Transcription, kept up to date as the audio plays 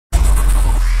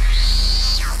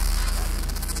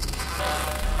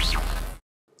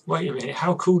Wait a minute,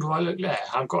 how cool do I look there?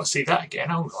 I've got to see that again,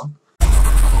 hold on.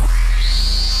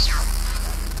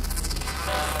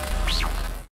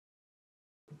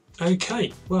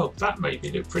 Okay, well that made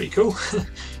me look pretty cool.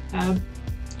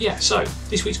 Yeah, so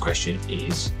this week's question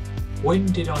is, when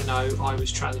did I know I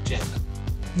was transgender?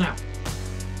 Now,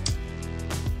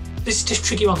 this is just a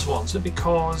tricky one to answer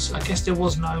because I guess there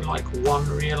was no like one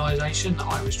realisation that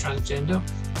I was transgender.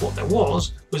 What there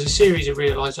was a series of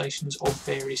realisations of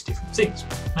various different things.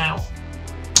 Now,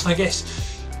 I guess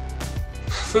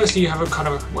firstly you have a kind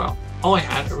of, well, I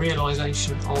had a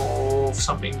realisation of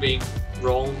something being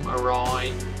wrong,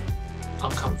 awry,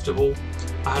 uncomfortable.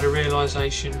 I had a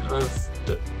realisation of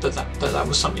that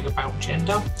was something about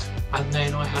gender, and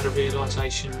then I had a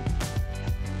realisation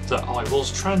that I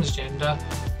was transgender,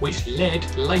 which led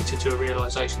later to a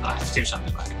realisation that I had to do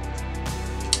something about it.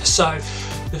 So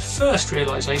the first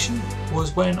realisation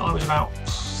was when I was about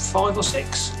 5 or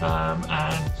 6,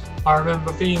 and I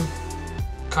remember being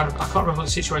kind of, I can't remember what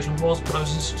the situation was, but I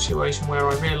was in a situation where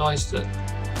I realised that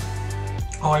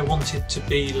I wanted to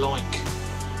be like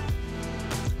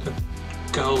a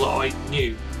girl that I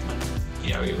knew.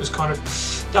 You know, it was kind of,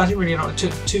 I didn't really know, it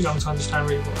took too long to understand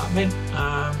really what that meant,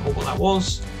 or what that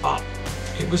was, but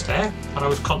it was there and I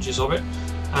was conscious of it,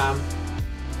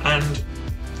 and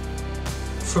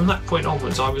from that point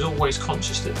onwards I was always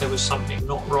conscious that there was something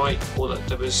not right, or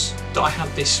that I had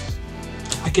this,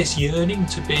 I guess, yearning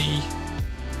to be,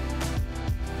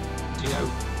 you know,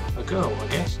 a girl, I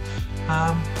guess,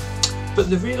 but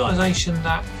the realisation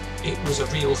that it was a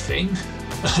real thing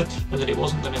and that it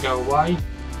wasn't going to go away,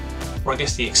 or I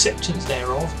guess the acceptance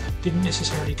thereof, didn't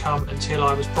necessarily come until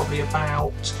I was probably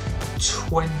about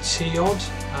 20 odd,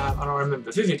 and I remember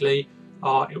vividly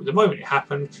the moment it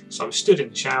happened. So I was stood in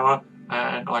the shower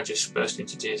and I just burst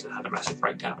into tears and had a massive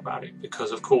breakdown about it,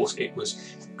 because of course it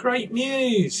was great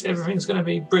news, everything's going to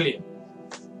be brilliant.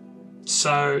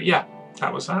 So yeah,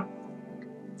 that was that.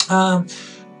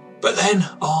 But then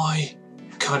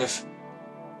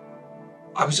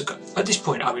at this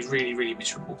point I was really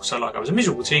miserable. So like, I was a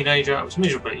miserable teenager, I was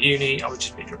miserable at uni, I was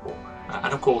just miserable,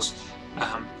 and of course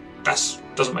that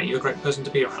doesn't make you a great person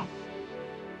to be around.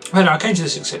 But I came to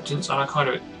this acceptance and I kind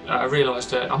of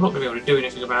realised that I'm not going to be able to do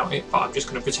anything about it, but I'm just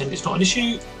going to pretend it's not an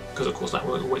issue, because of course that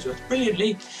always works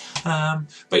brilliantly.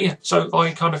 But yeah, so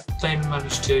I kind of then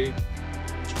managed to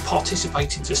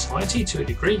participate in society to a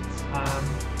degree.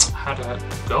 Had a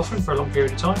girlfriend for a long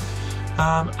period of time.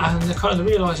 And the kind of the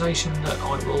realisation that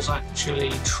I was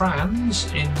actually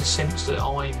trans, in the sense that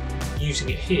I'm using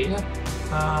it here,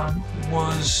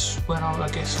 was when I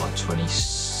guess like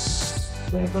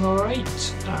 27 or 8,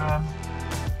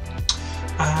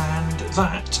 and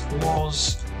that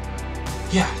was,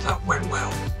 yeah, that went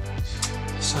well.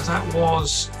 So that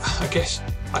was, I guess,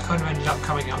 I kind of ended up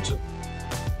coming out to,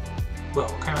 well,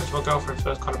 I came out to my girlfriend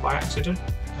first kind of by accident,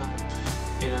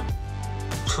 in a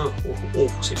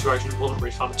awful situation, wasn't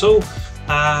really fun at all.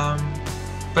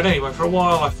 But anyway, for a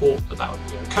while I thought that would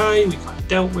be okay, we kind of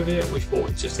dealt with it, we thought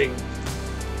it's a thing,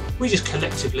 we just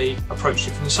collectively approached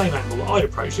it from the same angle that I'd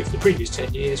approached it for the previous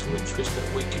 10 years, which was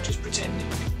that we could just pretend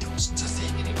it wasn't a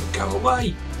thing and it would go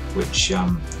away, which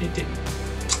it didn't.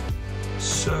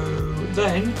 So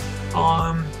then,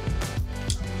 I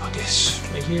guess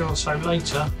a year or so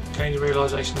later, came the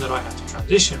realisation that I had to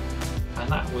transition, and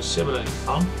that was similarly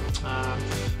fun.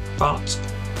 But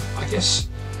I guess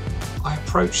I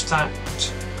approached that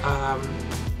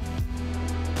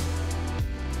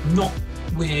not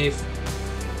with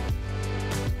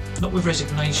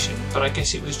resignation, but I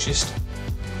guess it was just,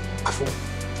 I thought,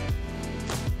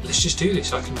 let's just do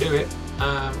this, I can do it,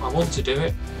 I want to do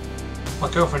it. My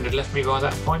girlfriend had left me by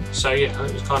that point, so yeah,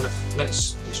 it was kind of,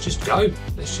 let's just go,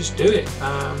 let's just do it,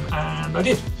 and I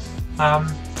did,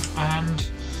 and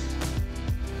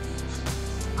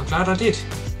I'm glad I did.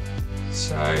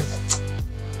 So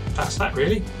that's that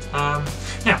really.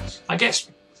 Now, I guess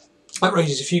that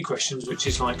raises a few questions, which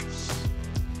is like,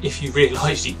 if you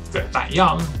realised it that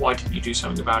young, why didn't you do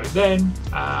something about it then?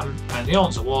 And the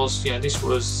answer was, yeah, this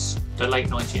was the late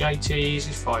 1980s.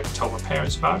 If I told my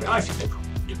parents about it, I think they probably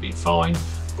would have been fine.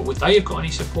 But would they have got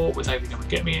any support? Would they have been able to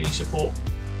get me any support?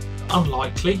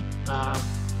 Unlikely.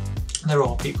 There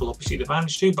are people obviously that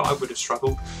managed to, but I would have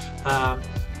struggled.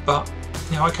 But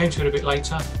you know, I came to it a bit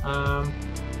later,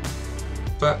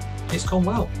 but it's gone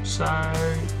well. So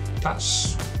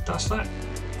that's that.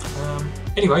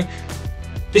 Anyway,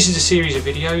 this is a series of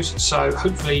videos, so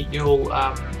hopefully you'll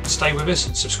stay with us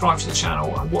and subscribe to the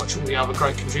channel and watch all the other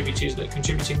great contributors that are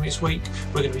contributing this week.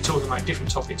 We're going to be talking about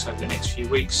different topics over the next few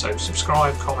weeks, so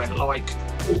subscribe, comment, like,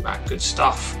 all that good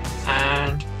stuff,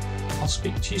 and I'll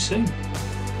speak to you soon.